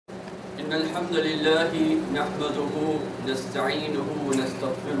إن الحمد لله نحمده نستعينه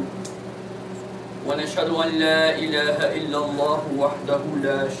ونستغفره ونشهد أن لا إله إلا الله وحده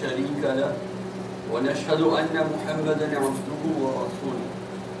لا شريك له ونشهد أن محمدا عبده ورسوله.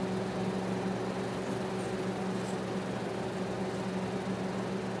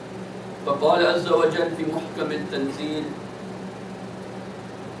 فقال عز وجل في محكم التنزيل: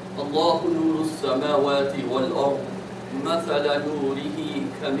 الله نور السماوات والأرض مثل نوره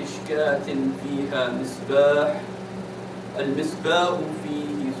كمشكاة فيها مصباح المصباح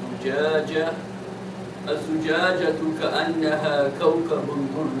فيه زجاجة الزجاجة كأنها كوكب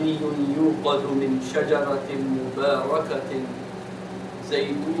دري يوقد من شجرة مباركة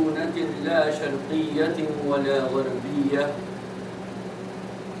زيتونة لا شرقية ولا غربية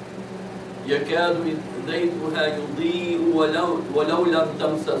يكاد زيتها يضيء ولو لم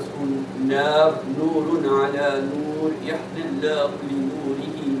تمسسه نار نور على نور يهدي الله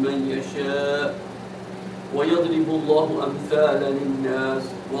لنوره من يشاء ويضرب الله أمثالا للناس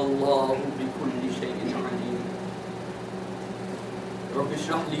والله بكل شيء عليم. رب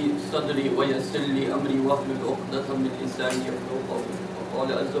اشرح لي صدري ويسر لي أمري واحلل عقدة من لساني يفقهوا قولي. وقال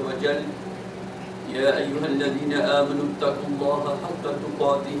عز وجل: يا أيها الذين آمنوا اتقوا الله حق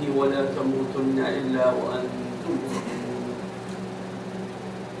تقاته ولا تموتن إلا وأنتم مسلمون.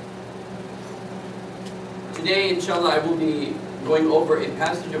 Today, inshallah, I will be going over a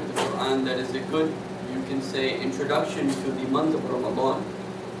passage of the Quran that is a good, you can say, introduction to the month of Ramadan.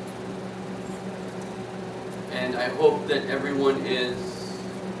 And I hope that everyone is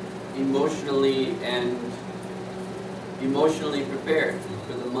emotionally prepared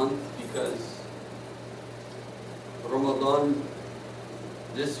for the month, because Ramadan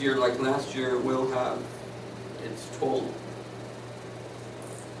this year, like last year, will have its toll.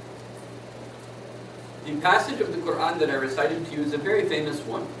 The passage of the Quran that I recited to you is a very famous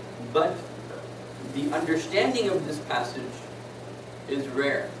one, but the understanding of this passage is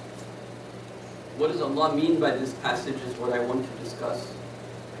rare. What does Allah mean by this passage is what I want to discuss.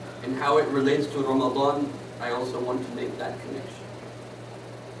 And how it relates to Ramadan, I also want to make that connection.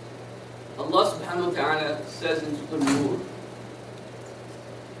 Allah subhanahu wa ta'ala says in Surah An-Nur,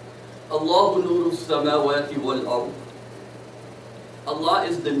 Allahu nuru samawati wal ard. Allah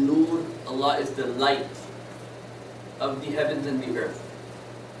is the nur, Allah is the light of the heavens and the earth.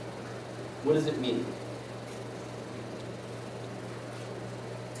 What does it mean?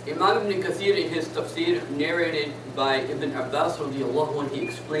 Imam Ibn Kathir in his tafsir, narrated by Ibn Abbas radiallahu anhu, he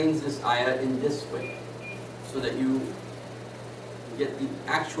explains this ayah in this way, so that you get the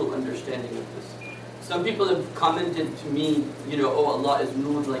actual understanding of this. Some people have commented to me, oh, Allah is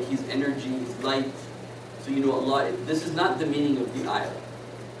nur, like He's energy, He's light. So Allah, this is not the meaning of the ayah.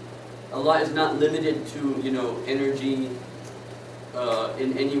 Allah is not limited to, energy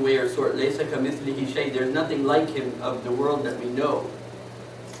in any way or sort. لَيْسَ كَمِثْلِهِ شَيْءٍ. There's nothing like Him of the world that we know.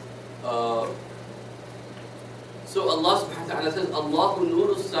 So Allah subhanahu wa ta'ala says, Allahu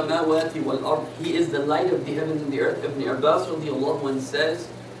nuru samawati wal ard. He is the light of the heavens and the earth. Ibn Abbas radiallahu anhu says,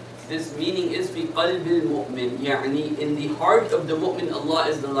 this meaning is fi qalbil mu'min. Yani, in the heart of the mu'min, Allah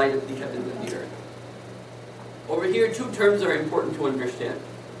is the light of the heavens and the earth. Over here, two terms are important to understand.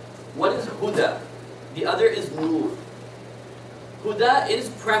 One is huda. The other is nur. Huda is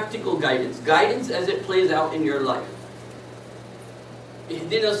practical guidance. Guidance as it plays out in your life.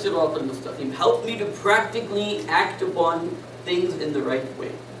 Ihdina sirat al-mustaqim. Help me to practically act upon things in the right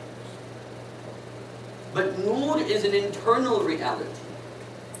way. But nur is an internal reality.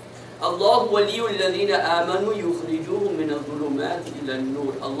 Allah waliyul ladhina amanu yukhrijuhum min adh-dhulumati ila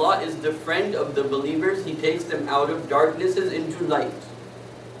an-nur. Allah is the friend of the believers. He takes them out of darknesses into light.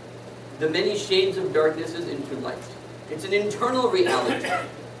 The many shades of darknesses into light. It's an internal reality.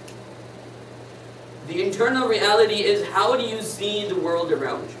 The internal reality is, how do you see the world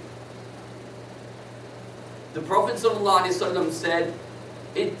around you? The Prophet ﷺ said,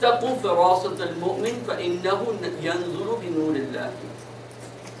 اتَّقُوا فِرَاسَةَ الْمُؤْمِنِ فَإِنَّهُ يَنْظُرُ بِنُورِ اللَّهِ.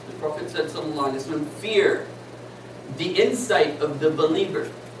 The Prophet said, ﷺ, fear the insight of the believer,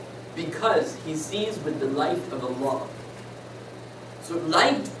 because he sees with the light of Allah. So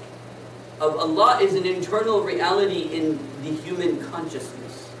light of Allah is an internal reality in the human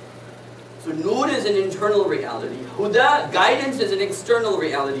consciousness. So nur is an internal reality. Huda, guidance, is an external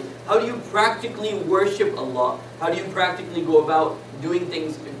reality. How do you practically worship Allah? How do you practically go about doing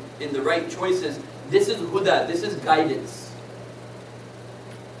things in the right choices? This is huda, this is guidance.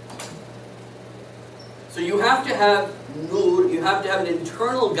 So you have to have nur, you have to have an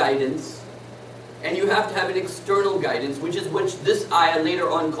internal guidance, and you have to have an external guidance, which this ayah later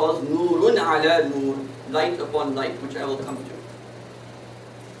on calls nurun ala nur, light upon light, which I will come to.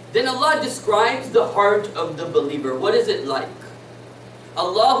 Then Allah describes the heart of the believer. What is it like?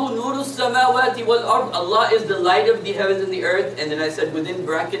 Allahu nuru samawati wal ard. Allah is the light of the heavens and the earth. And then I said within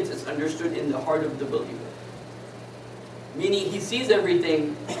brackets, it's understood in the heart of the believer. Meaning he sees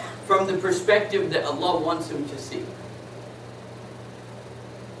everything from the perspective that Allah wants him to see.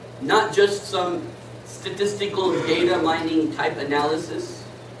 Not just some statistical data mining type analysis.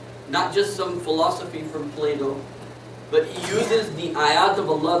 Not just some philosophy from Plato. But he uses the ayat of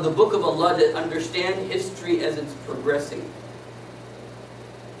Allah, the book of Allah, to understand history as it's progressing.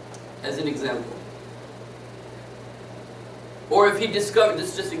 As an example. Or if he discovers,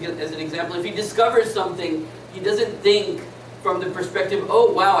 this just as an example, if he discovers something, he doesn't think from the perspective,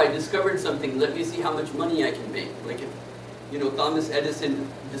 oh wow, I discovered something, let me see how much money I can make. Like if, Thomas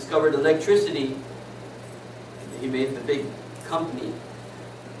Edison discovered electricity, he made the big company.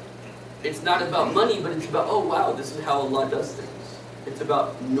 It's not about money, but it's about, oh wow, this is how Allah does things. It's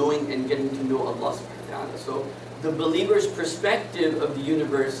about knowing and getting to know Allah subhanahu wa ta'ala. So the believer's perspective of the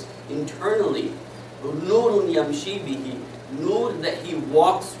universe internally, nurun yamshi bihi, nur that he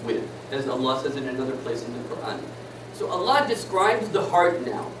walks with, as Allah says in another place in the Quran. So Allah describes the heart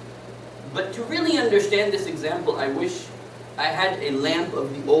now. But to really understand this example, I wish I had a lamp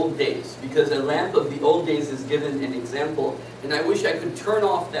of the old days, because a lamp of the old days is given an example, and I wish I could turn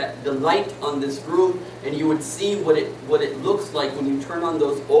off the light on this room, and you would see what it looks like when you turn on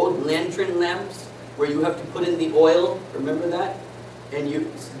those old lantern lamps, where you have to put in the oil, remember that? And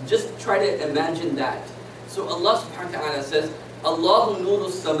you just try to imagine that. So Allah subhanahu wa ta'ala says, Allahu nuru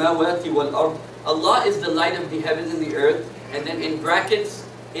samawati wal ard. Allah is the light of the heavens and the earth, and then in brackets,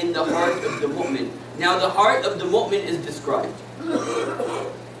 in the heart of the mu'min. Now the heart of the mu'min is described.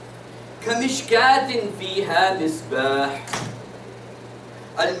 كَمِشْكَاتٍ فِيهَا مِصْبَاحٌ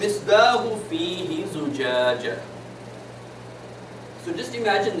الْمِصْبَاحُ فِيهِ زُجَاجَةٌ. So just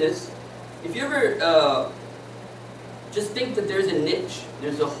imagine this. If you ever just think that there's a niche,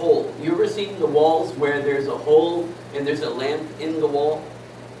 there's a hole. You ever seen the walls where there's a hole and there's a lamp in the wall?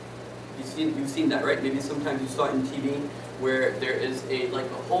 You've seen that, right? Maybe sometimes you saw it in TV, where there is a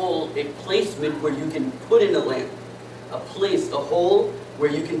hole, a placement where you can put in a lamp. A hole where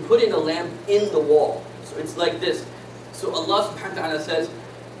you can put in a lamp in the wall. So it's like this. So Allah subhanahu wa ta'ala says,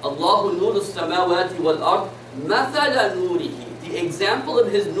 Allahu nuru samawati wal ard mathala nurihi. The example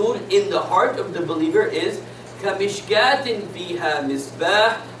of his nur in the heart of the believer is كَمِشْكَاتٍ فِيهَا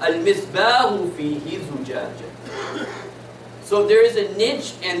مِصْبَاحٌ الْمِصْبَاحُ فِيهِ زُجَاجَةٌ. So there is a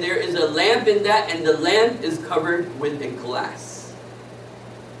niche and there is a lamp in that, and the lamp is covered with a glass.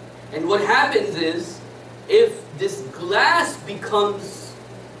 And what happens is, if this glass becomes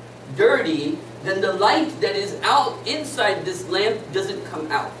dirty, then the light that is out inside this lamp doesn't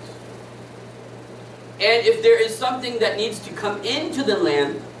come out. And if there is something that needs to come into the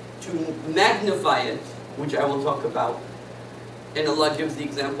lamp to magnify it, which I will talk about, and Allah gives the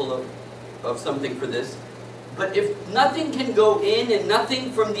example of something for this, but if nothing can go in and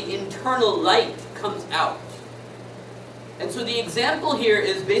nothing from the internal light comes out. And so the example here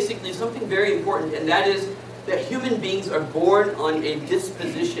is basically something very important, and that is that human beings are born on a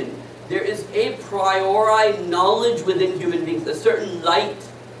disposition. There is a priori knowledge within human beings, a certain light,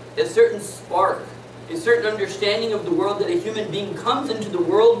 a certain spark, a certain understanding of the world that a human being comes into the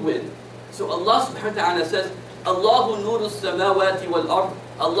world with. So Allah subhanahu wa ta'ala says, Allahu nuru samawati wal ard.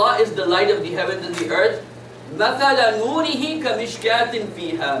 Allah is the light of the heavens and the earth. مثل نوره كمشكاة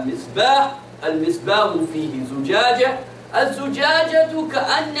فيها مصباح المصباح فيه زجاجة الزجاجة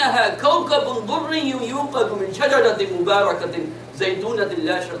كأنها كوكب دري يوقد من شجرة مباركة زيتونة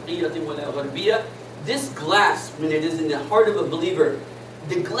لا شرقية ولا غربية. This glass, when it is in the heart of a believer,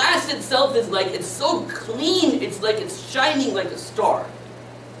 the glass itself is like, it's so clean, it's like it's shining like a star.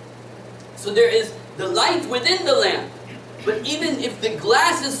 So there is the light within the lamp, but even if the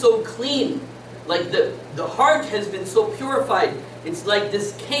glass is so clean, like the heart has been so purified, it's like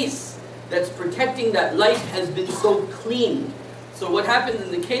this case that's protecting that light has been so clean. So what happens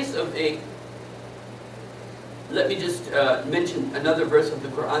in the case of let me just mention another verse of the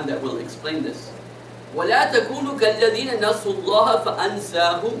Quran that will explain this. وَلَا تَكُونُوا كَالَّذِينَ نَسُوا اللَّهَ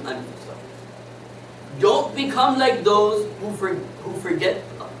فَأَنْسَاهُمْ أَنفُسَهُم. Don't become like those who forget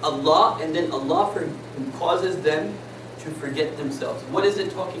Allah, and then Allah causes them to forget themselves. What is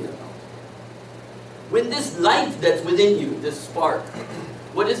it talking about? When this light that's within you, this spark,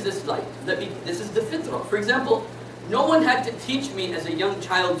 what is this light? This is the fitrah. For example, no one had to teach me as a young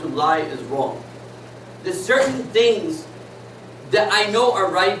child to lie is wrong. There's certain things that I know are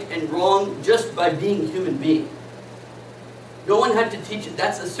right and wrong just by being a human being. No one had to teach it.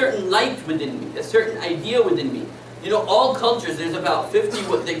 That's a certain light within me, a certain idea within me. You know, all cultures, there's about 50,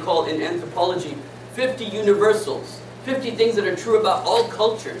 what they call in anthropology, 50 universals. 50 things that are true about all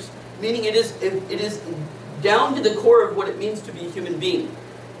cultures. Meaning it is down to the core of what it means to be a human being.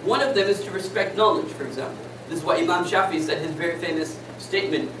 One of them is to respect knowledge, for example. This is why Imam Shafi said his very famous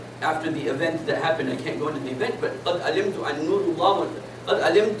statement after the event that happened. I can't go into the event, but قَدْ عَلِمْتُ عَنْ نُورُ اللَّهِ قَدْ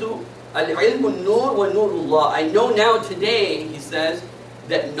عَلِمْتُ الْعِلْمُ النُّورُ وَنُورُ اللَّهِ. I know now today, he says,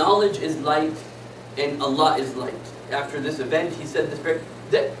 that knowledge is light and Allah is light. After this event, he said this very,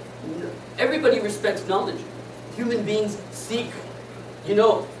 that everybody respects knowledge. Human beings seek, you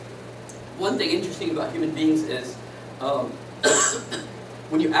know, one thing interesting about human beings is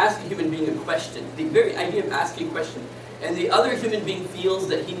when you ask a human being a question, the very idea of asking a question, and the other human being feels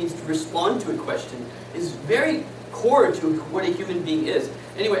that he needs to respond to a question, is very core to what a human being is.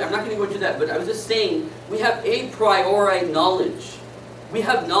 Anyway, I'm not going to go into that, but I was just saying, we have a priori knowledge. We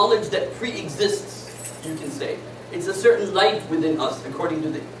have knowledge that pre-exists, you can say. It's a certain light within us, according to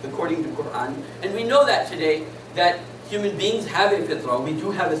Quran. And we know that today, that human beings have a fitrah. We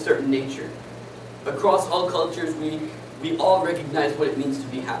do have a certain nature. Across all cultures, we all recognize what it means to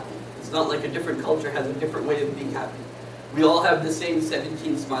be happy. It's not like a different culture has a different way of being happy. We all have the same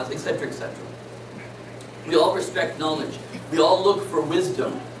 17 smiles, etc., etc. We all respect knowledge. We all look for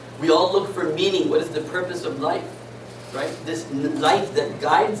wisdom. We all look for meaning. What is the purpose of life? Right? This light that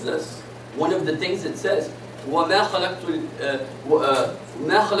guides us. One of the things it says, وَمَا خَلَقْتَ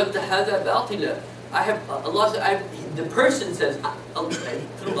هَذَا بَاطِلًا. Allah said, the person says,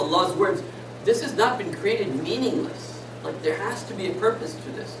 through Allah's words, this has not been created meaningless. Like there has to be a purpose to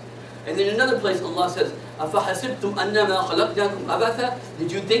this. And then another place Allah says, أَفَحَسِبْتُمْ أَنَّمَا خَلَقْنَاكُمْ أَبَثًا.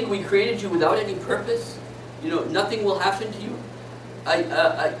 Did you think we created you without any purpose? You know, nothing will happen to you.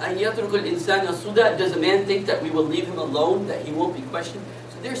 أَنْ يَتْرُكُ الْإِنسَانَ سُدًى. Does a man think that we will leave him alone, that he won't be questioned?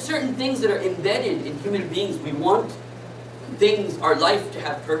 So there are certain things that are embedded in human beings. We want things, our life to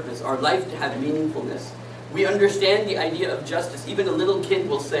have purpose, our life to have meaningfulness. We understand the idea of justice. Even a little kid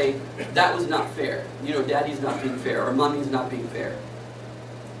will say, that was not fair. You know, daddy's not being fair, or mommy's not being fair.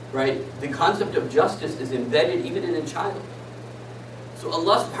 Right? The concept of justice is embedded even in a child. So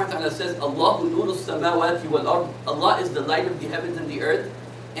Allah subhanahu wa ta'ala says, Allahu nuru samawati wal ard. Allah is the light of the heavens and the earth.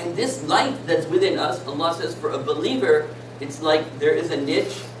 And this light that's within us, Allah says, for a believer, it's like there is a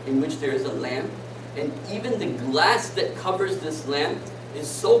niche in which there is a lamp. And even the glass that covers this lamp is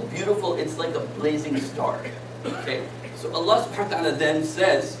so beautiful, it's like a blazing star. Okay? So Allah subhanahu wa ta'ala then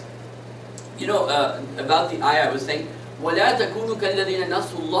says, you know, about the ayah I was saying, وَلَا تَكُونُوا كَالَّذِينَ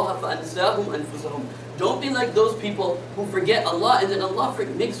نَسُوا اللَّهَ فَأَنْسَاهُمْ أَنفُسَهُم. Don't be like those people who forget Allah and then Allah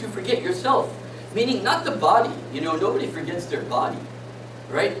makes you forget yourself. Meaning not the body. You know, nobody forgets their body.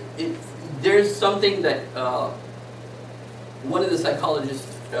 Right? There's something that one of the psychologists,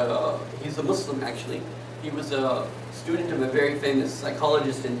 he's a Muslim actually, he was a student of a very famous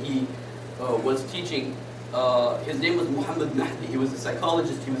psychologist and he was teaching, his name was Muhammad Mahdi. He was a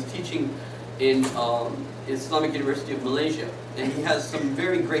psychologist, he was teaching in Islamic University of Malaysia, and he has some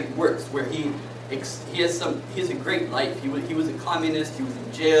very great works where he has a great life. He was a communist, he was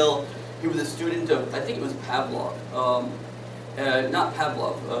in jail, he was a student of, I think it was Pavlov, not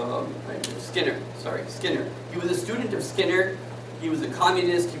Pavlov, Skinner, sorry, Skinner. He was a student of Skinner, he was a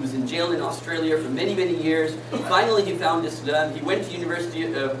communist, he was in jail in Australia for many, many years. Finally he found Islam, he went to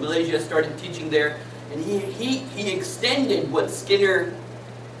University of Malaysia, started teaching there, and he extended what Skinner,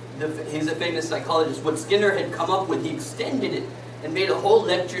 he's a famous psychologist, what Skinner had come up with, he extended it and made a whole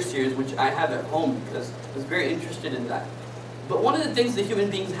lecture series, which I have at home because I was very interested in that. But one of the things that human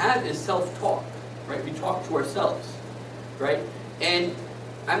beings have is self-talk, right? We talk to ourselves, right? And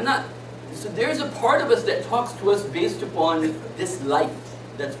so there's a part of us that talks to us based upon this light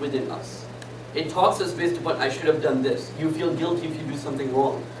that's within us. It talks to us based upon, I should have done this. You feel guilty if you do something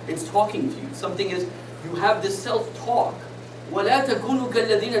wrong. It's talking to you. Something is, you have this self-talk. وَلَا تَكُونُوا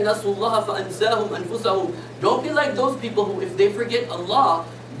كَالَّذِينَ نَسُوا اللَّهَ فَأَنْسَاهُمْ أَنفُسَهُم. Don't be like those people who, if they forget Allah,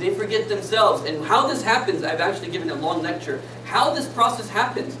 they forget themselves. And how this happens, I've actually given a long lecture. How this process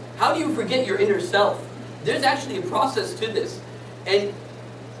happens. How do you forget your inner self? There's actually a process to this.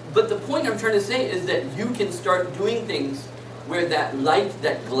 But the point I'm trying to say is that you can start doing things where that light,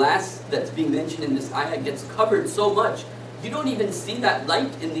 that glass that's being mentioned in this ayah gets covered so much, you don't even see that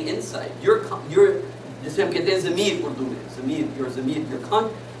light in the inside. Your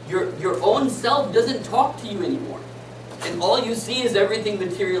own self doesn't talk to you anymore. And all you see is everything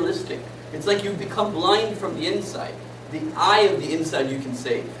materialistic. It's like you've become blind from the inside. The eye of the inside, you can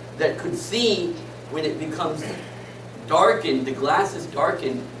say, that could see when it becomes darkened, the glass is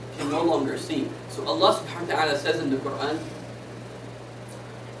darkened, can no longer see. So Allah subhanahu wa ta'ala says in the Quran,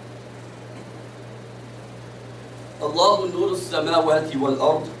 Allahu nuru samawati wal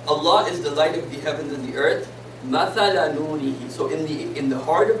ard. Allah is the light of the heavens and the earth. Mathala nurihi. So in the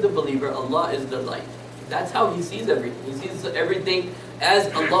heart of the believer, Allah is the light. That's how he sees everything. He sees everything as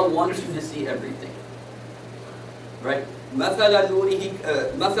Allah wants you to see everything. Right? مثل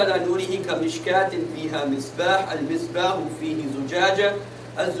نوره كمشكاة فيها مصباح المصباح فيه زجاجة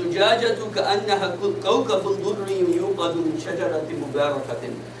الزجاجة كأنها كوكب دري يوقد من شجرة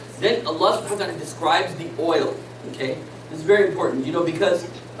مباركة. Then Allah subhanahu wa ta'ala describes the oil. Okay? This is very important, you know, because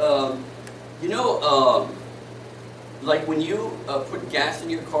like when you put gas in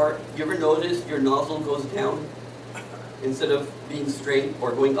your car, you ever notice your nozzle goes down instead of being straight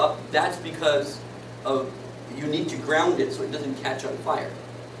or going up? That's because you need to ground it so it doesn't catch on fire.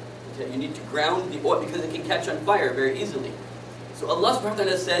 Okay? You need to ground the oil because it can catch on fire very easily. So Allah subhanahu wa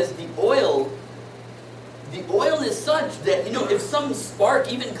ta'ala says the oil is such that, you know, if some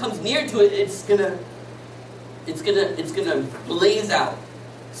spark even comes near to it, it's gonna blaze out.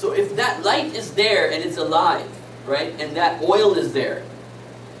 So if that light is there and it's alive, right, and that oil is there,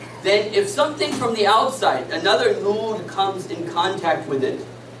 then if something from the outside, another nur comes in contact with it,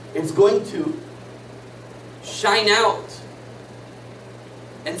 it's going to shine out.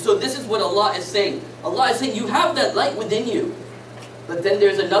 And so this is what Allah is saying. Allah is saying, you have that light within you, but then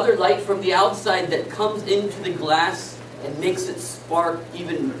there's another light from the outside that comes into the glass and makes it spark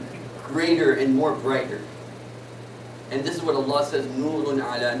even greater and more brighter. And this is what Allah says, Nurun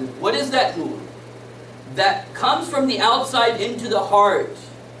ala nur. What is that nur? That comes from the outside into the heart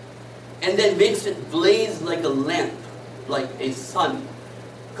and then makes it blaze like a lamp, like a sun.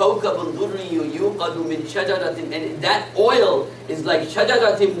 And that oil is like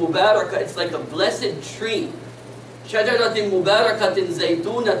shajaratin mubarakah, it's like a blessed tree. Shajaratin mubarakatin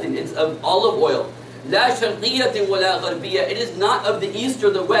zaytunatin, it's of olive oil. La sharqiyatin wala gharbiyya, it is not of the east or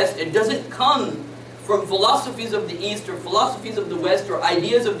the west. It doesn't come from philosophies of the east or philosophies of the west or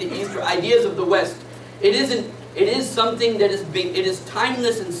ideas of the east or ideas of the west. It is something that it is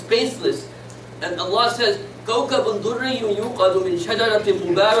timeless and spaceless. And Allah says, كوكب دري يوقد من شجرة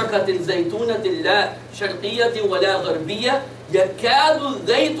مباركة زيتونة لا شرقية ولا غربية يكاد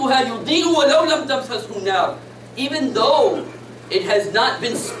زيتها يضيء ولو لم تمسسه النار. Even though it has not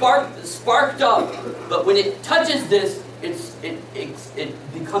been sparked up, but when it touches this, it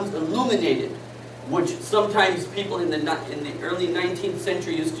becomes illuminated. Which sometimes people in the early 19th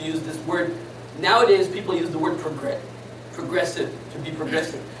century used to use this word. Nowadays, people use the word progressive, to be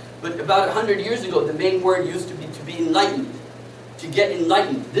progressive. But about 100 years ago, the main word used to be enlightened, to get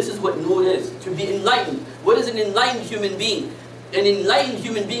enlightened. This is what nur is, to be enlightened. What is an enlightened human being? An enlightened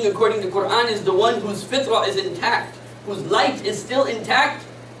human being, according to the Quran, is the one whose fitrah is intact, whose light is still intact,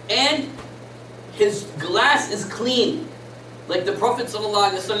 and his glass is clean. Like the Prophet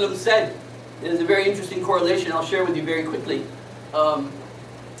ﷺ said, there's a very interesting correlation I'll share with you very quickly.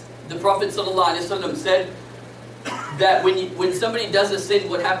 The Prophet ﷺ said that when somebody does a sin,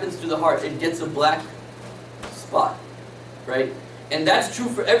 what happens to the heart? It gets a black spot, right? And that's true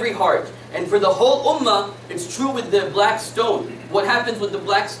for every heart. And for the whole ummah, it's true with the black stone. What happens with the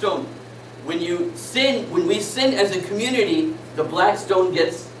black stone? When we sin as a community, the black stone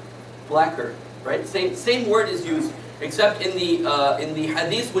gets blacker, right? Same word is used, except in the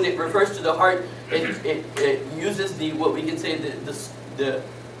hadith, when it refers to the heart, it uses what we can say the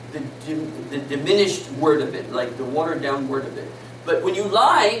diminished word of it, like the watered down word of it. But when you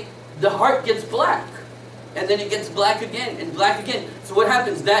lie, the heart gets black. And then it gets black again and black again. So what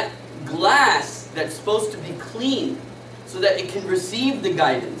happens? That glass that's supposed to be clean so that it can receive the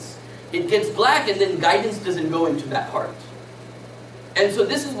guidance, it gets black and then guidance doesn't go into that heart. And so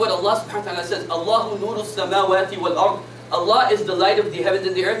this is what Allah subhanahu wa ta'ala says, Allahu nuru samawati wal ard. Allah is the light of the heavens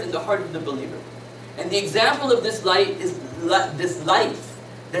and the earth in the heart of the believer. And the example of this light is this light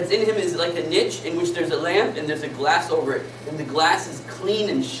that's in him is like a niche in which there's a lamp and there's a glass over it. And the glass is clean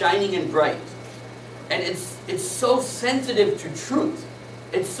and shining and bright. And it's so sensitive to truth.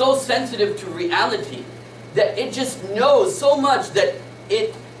 It's so sensitive to reality that it just knows so much that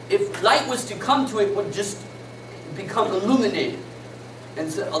if light was to come to it, it would just become illuminated. And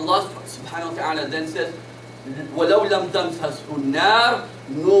so Allah subhanahu wa ta'ala then says, وَلَوْ لَمْ تَمْسَسْهُ النَّارُ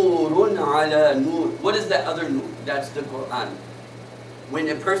نُورٌ عَلَى نُورٍ. What is that other nur? That's the Quran. When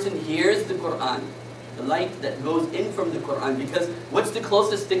a person hears the Quran, the light that goes in from the Quran, because what's the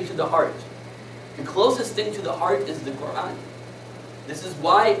closest thing to the heart? The closest thing to the heart is the Quran. This is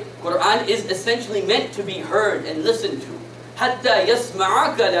why Quran is essentially meant to be heard and listened to. حَتَّى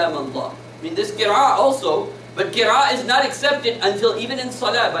يَسْمَعَ كَلَامَ اللَّهِ. I mean, this qira'ah also, but qira'ah is not accepted until even in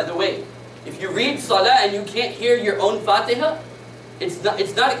salah, by the way. If you read salah and you can't hear your own Fatiha, it's not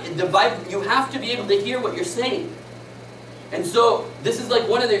the vibe. You have to be able to hear what you're saying. And so, this is like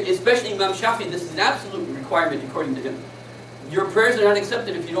one of the, especially Imam Shafi, this is an absolute requirement according to him. Your prayers are not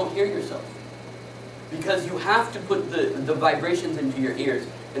accepted if you don't hear yourself. Because you have to put the vibrations into your ears.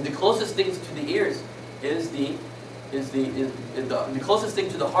 And the closest things to the ears is the closest thing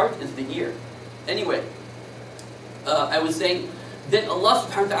to the heart is the ear. Anyway, I was saying, then Allah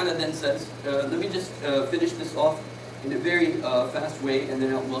subhanahu wa ta'ala then says, let me just finish this off in a very fast way, and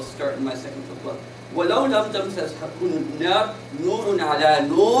then we'll start in my second khutbah. وَلَوْ لَمْ تَمْسَسْهُ النَّارُ نُورٌ عَلَى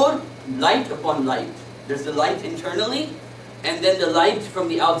نُورٍ, light upon light. There's the light internally, and then the light from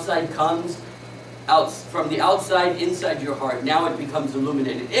the outside comes out from the outside inside your heart. Now it becomes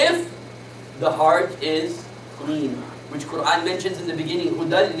illuminated. If the heart is clean, which Quran mentions in the beginning,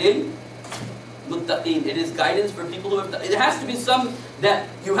 هُدًى لِلْمُتَّقِينَ. It is guidance for people who have. It has to be some that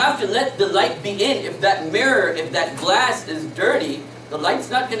you have to let the light be in. If that mirror, if that glass is dirty, the light's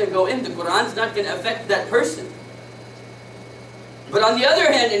not going to go in. The Quran's not going to affect that person. But on the other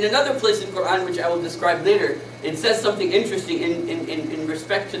hand, in another place in Quran, which I will describe later, it says something interesting in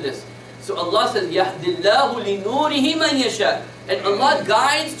respect to this. So Allah says, يَهْدِ اللَّهُ لِنُورِهِ مَنْ يَشَاءُ. And Allah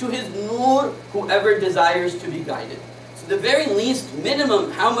guides to His nur whoever desires to be guided. So the very least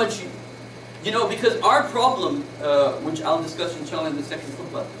minimum, how much you know, because our problem, which I'll discuss inshallah in the second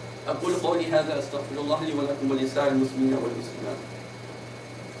khutbah, أقول قولي هذا أستغفر الله لي ولكم ولسائر المسلمين والمسلمات.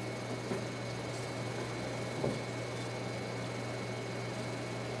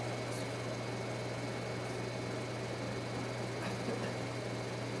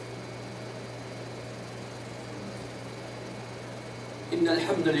 إن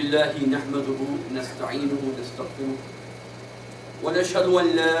الحمد لله نحمده نستعينه ونستغفره ونشهد أن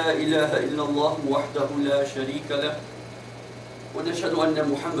لا إله إلا الله وحده لا شريك له ونشهد أن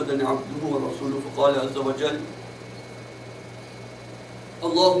محمدا عبده ورسوله فقال عز وجل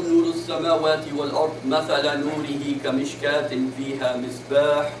الله نور السماوات والأرض مثل نوره كمشكاة فيها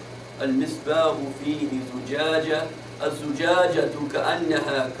مصباح المصباح فيه زجاجة الزجاجة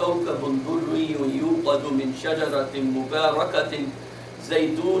كأنها كوكب دري يوقد من شجرة مباركة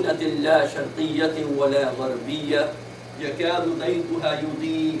زيتونة لا شرقية ولا غربية يكاد زيتها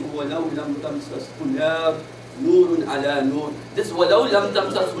يضيء ولو لم تمسسه نار نور على نور. This ولو لم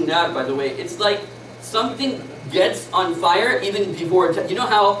تمسسه نار, by the way, it's like something gets on fire even before you know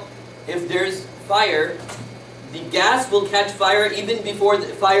how if there's fire, the gas will catch fire even before the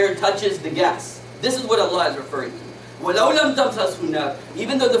fire touches the gas. This is what Allah is referring to. وَلَوْ لَمْ تَمْسَسْهُ النَّارُ.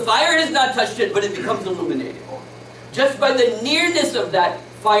 Even though the fire has not touched it, but it becomes illuminated. Just by the nearness of that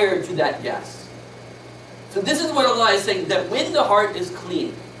fire to that gas. So this is what Allah is saying, that when the heart is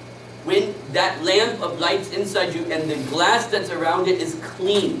clean, when that lamp of lights inside you and the glass that's around it is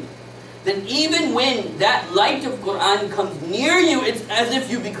clean, then even when that light of Quran comes near you, it's as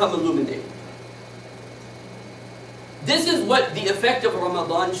if you become illuminated. This is what the effect of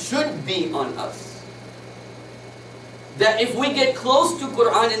Ramadan should be on us. That if we get close to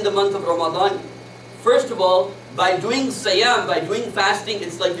Quran in the month of Ramadan, first of all, by doing siyam, by doing fasting,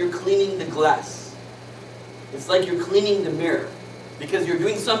 it's like you're cleaning the glass. It's like you're cleaning the mirror. Because you're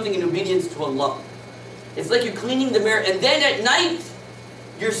doing something in obedience to Allah. It's like you're cleaning the mirror. And then at night,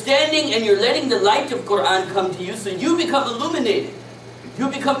 you're standing and you're letting the light of Quran come to you, so you become illuminated. You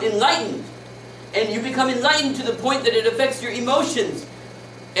become enlightened. And you become enlightened to the point that it affects your emotions.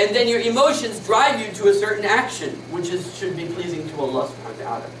 And then your emotions drive you to a certain action, which should be pleasing to Allah subhanahu wa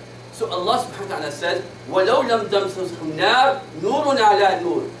ta'ala. So Allah subhanahu wa ta'ala says, وَلَوْ لَمْ تَمْسَسْهُ النَّارُ نُورٌ عَلَى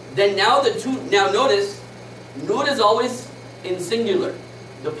نُورٍ. Then now notice, nur is always in singular.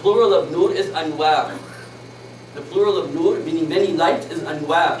 The plural of nur is anwar. The plural of nur, meaning many light, is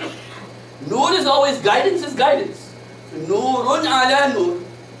anwar. Nur is always guidance is guidance. Nurun ala nur.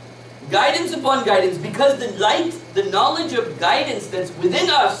 Guidance upon guidance, because the light, the knowledge of guidance that's within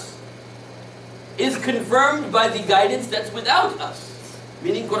us is confirmed by the guidance that's without us.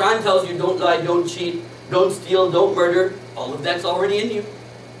 Meaning Quran tells you don't lie, don't cheat, don't steal, don't murder. All of that's already in you.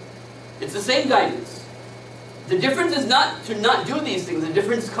 It's the same guidance. The difference is not to not do these things. The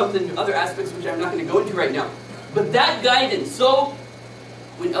difference comes in other aspects which I'm not going to go into right now. But that guidance, so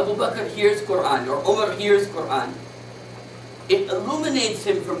when Abu Bakr hears Quran or Omar hears Quran, it illuminates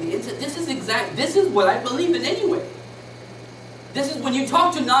him from the inside. This is what I believe in anyway. This is when you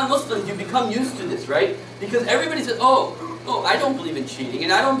talk to non-Muslims, you become used to this, right? Because everybody says, oh, I don't believe in cheating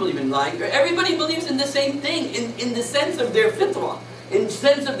and I don't believe in lying. Everybody believes in the same thing in the sense of their fitrah, in the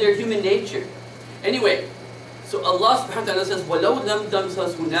sense of their human nature. Anyway, so Allah subhanahu wa ta'ala says, وَلَوْ لَمْ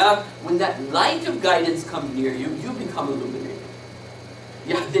تَمْسَسْهُ نَارٌ. When that light of guidance comes near you, you become illuminated.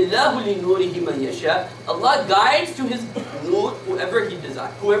 يَهْدِ اللَّهُ لِنُورِهِ مَنْ يَشَاءُ. Allah guides to His nur whoever He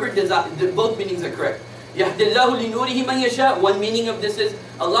desires. Both meanings are correct. يَهْدِ اللَّهُ لِنُورِهِ مَنْ يَشَاءُ. One meaning of this is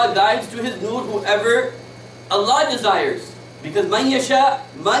Allah guides to His nur whoever Allah desires. Because man yasha,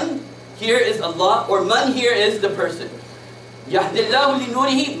 man here is Allah, or man here is the person. يَهْدِ اللَّهُ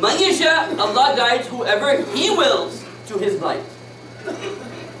لِنُورِهِ مَنْ يَشَاءُ. Allah guides whoever He wills to His light.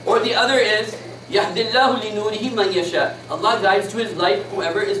 Or the other is يَهْدِ اللَّهُ لِنُورِهِ مَنْ يَشَاءُ. Allah guides to His light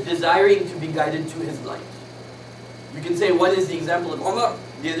whoever is desiring to be guided to His light. You can say one is the example of Omar,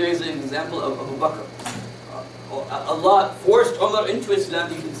 the other is an example of Abu Bakr. Allah forced Omar into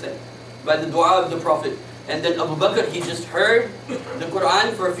Islam, you can say, by the dua of the Prophet. And then Abu Bakr, he just heard the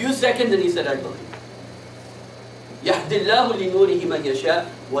Quran for a few seconds and he said, I believe. يَهْدِ اللَّهُ لِنُورِهِ مَنْ يَشَاءُ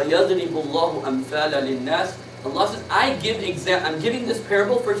وَيَضْرِبُ اللَّهُ أَمْثَالَ لِلنَّاسِ. Allah says, I'm giving this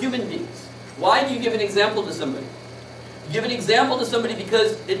parable for human beings. Why do you give an example to somebody? You give an example to somebody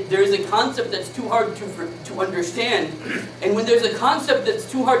because there is a concept that's too hard to understand. And when there's a concept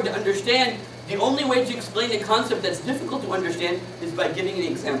that's too hard to understand, the only way to explain a concept that's difficult to understand is by giving an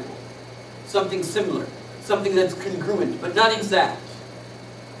example. Something similar. Something that's congruent, but not exact.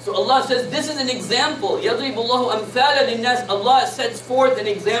 So Allah says, this is an example. يَضْرِبُ اللَّهُ أَمْثَالَ لِلنَّاسِ. Allah sets forth an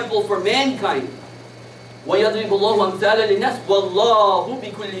example for mankind. وَيَضْرِبُ اللَّهُ أَمْثَالَ لِلنَّاسِ وَاللَّهُ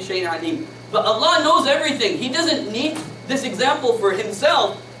بِكُلِّ شَيْءٍ عَلِيمٌ. But Allah knows everything. He doesn't need this example for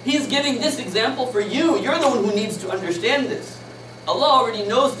Himself. He's giving this example for you. You're the one who needs to understand this. Allah already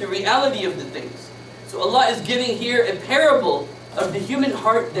knows the reality of the things. So Allah is giving here a parable of the human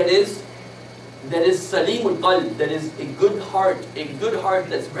heart that is salimul qalb, that is a good heart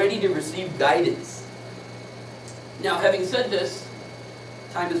that's ready to receive guidance. Now, having said this,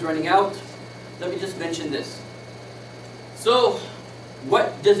 time is running out. Let me just mention this. So,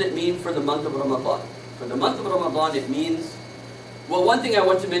 what does it mean for the month of Ramadan? For the month of Ramadan, it means, well, one thing I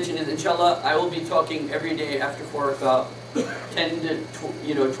want to mention is, inshallah, I will be talking every day after 4 o'clock, 10 to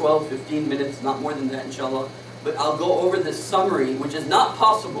 12, 15 minutes, not more than that, inshallah. But I'll go over the summary, which is not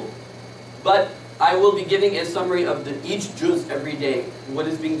possible. But I will be giving a summary of each juz every day, what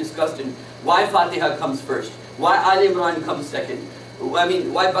is being discussed, and why Fatiha comes first, why Al Imran comes second,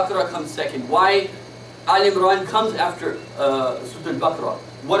 why Baqarah comes second, why Al Imran comes after Surah Al-Baqarah,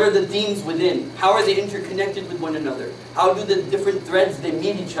 what are the themes within, how are they interconnected with one another, how do the different threads they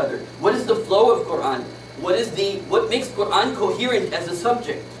meet each other, what is the flow of Quran, what makes Quran coherent as a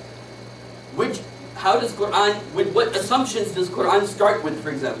subject, how does Quran, with what assumptions does Quran start with, for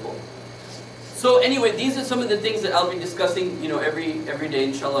example. So anyway, these are some of the things that I'll be discussing, every day,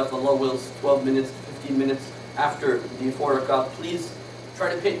 inshallah, if Allah wills, 12 minutes, 15 minutes after the 4 rak'ah. Please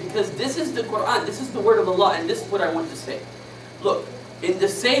try to pay, because this is the Quran, this is the word of Allah, and this is what I want to say. Look, in the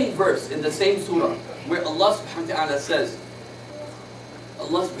same verse, in the same surah, where Allah subhanahu wa ta'ala says,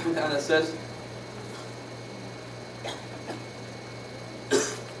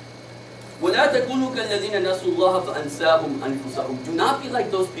 وَلَا تَكُونُوا كَالَّذِينَ نَسُوا اللَّهَ فَأَنْسَاهُمْ أَنفُسَهُم. Do not be like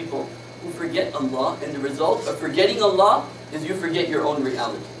those people who forget Allah, and the result of forgetting Allah is you forget your own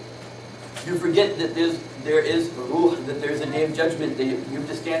reality. You forget that there is ruh, that there is a day of judgment, that you have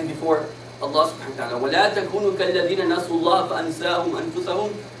to stand before Allah subhanahu wa ta'ala. وَلَا تَكُونُوا كَالَّذِينَ نَسُوا اللَّهَ فَأَنْسَاهُمْ أَنفُسَهُم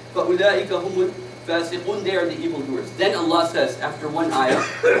فَأُولَٰئِكَ هُمُ الْفَاسِقُونَ. They are the evildoers. Then Allah says, after one ayah,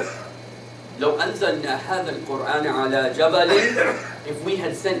 لَوْ أَنزَلْنَا هَذَا الْقُرْآنَ عَلَى جَبَلٍ. If we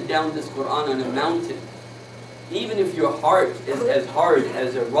had sent down this Quran on a mountain, even if your heart is as hard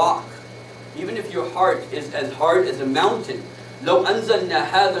as a rock, even if your heart is as hard as a mountain, لَوْ أَنزَلْنَا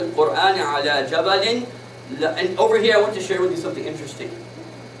هَذَا الْقُرْآنَ عَلَى جَبَلٍ. And over here I want to share with you something interesting.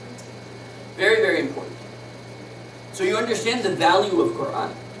 Very, very important. So you understand the value of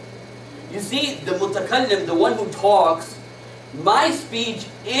Quran. You see, the mutakallim, the one who talks, my speech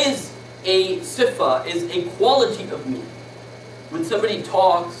is a sifa, is a quality of me. When somebody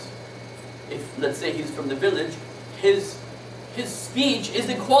talks, if let's say he's from the village, his speech is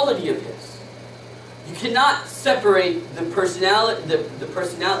a quality of his. You cannot separate the personality,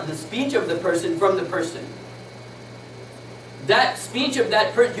 the speech of the person from the person. That speech of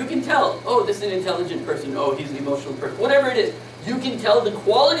that person, you can tell, oh, this is an intelligent person, oh, he's an emotional person, whatever it is. You can tell the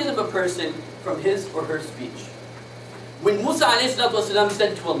qualities of a person from his or her speech. When Musa ﷺ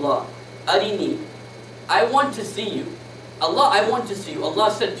said to Allah, Arini, I want to see you. Allah, I want to see you.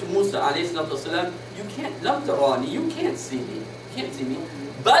 Allah said to Musa ﷺ, you can't, lam tarani, you can't see me. You can't see me.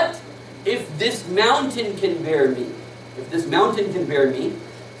 But if this mountain can bear me,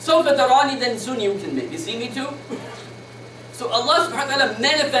 sawfa tarani, then soon you can maybe see me too. So Allah subhanahu wa ta'ala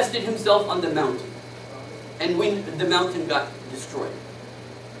manifested Himself on the mountain. And when the mountain got destroyed.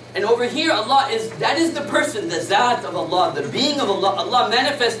 And over here, that is the person, the zat of Allah, the being of Allah. Allah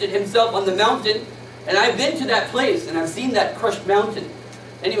manifested Himself on the mountain. And I've been to that place, and I've seen that crushed mountain.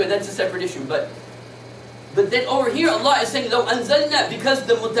 Anyway, that's a separate issue. But But then over here Allah is saying, لو أنزلنا, because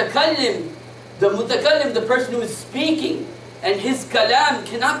the mutakallim, the person who is speaking, and his kalam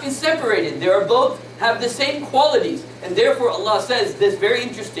cannot be separated. They are both have the same qualities. And therefore Allah says this, very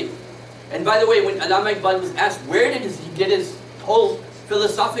interesting. And by the way, when Allama Iqbal was asked, where did he get his whole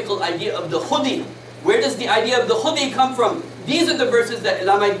philosophical idea of the khudi? Where does the idea of the khudi come from? These are the verses that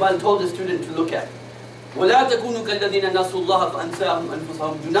Allama Iqbal told his student to look at. وَلَا تَكُونُوا كَالَّذِينَ نَسُوا اللَّهَ فَأَنْسَاهُمْ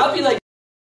أَنفُسَهُمْ. Do not be like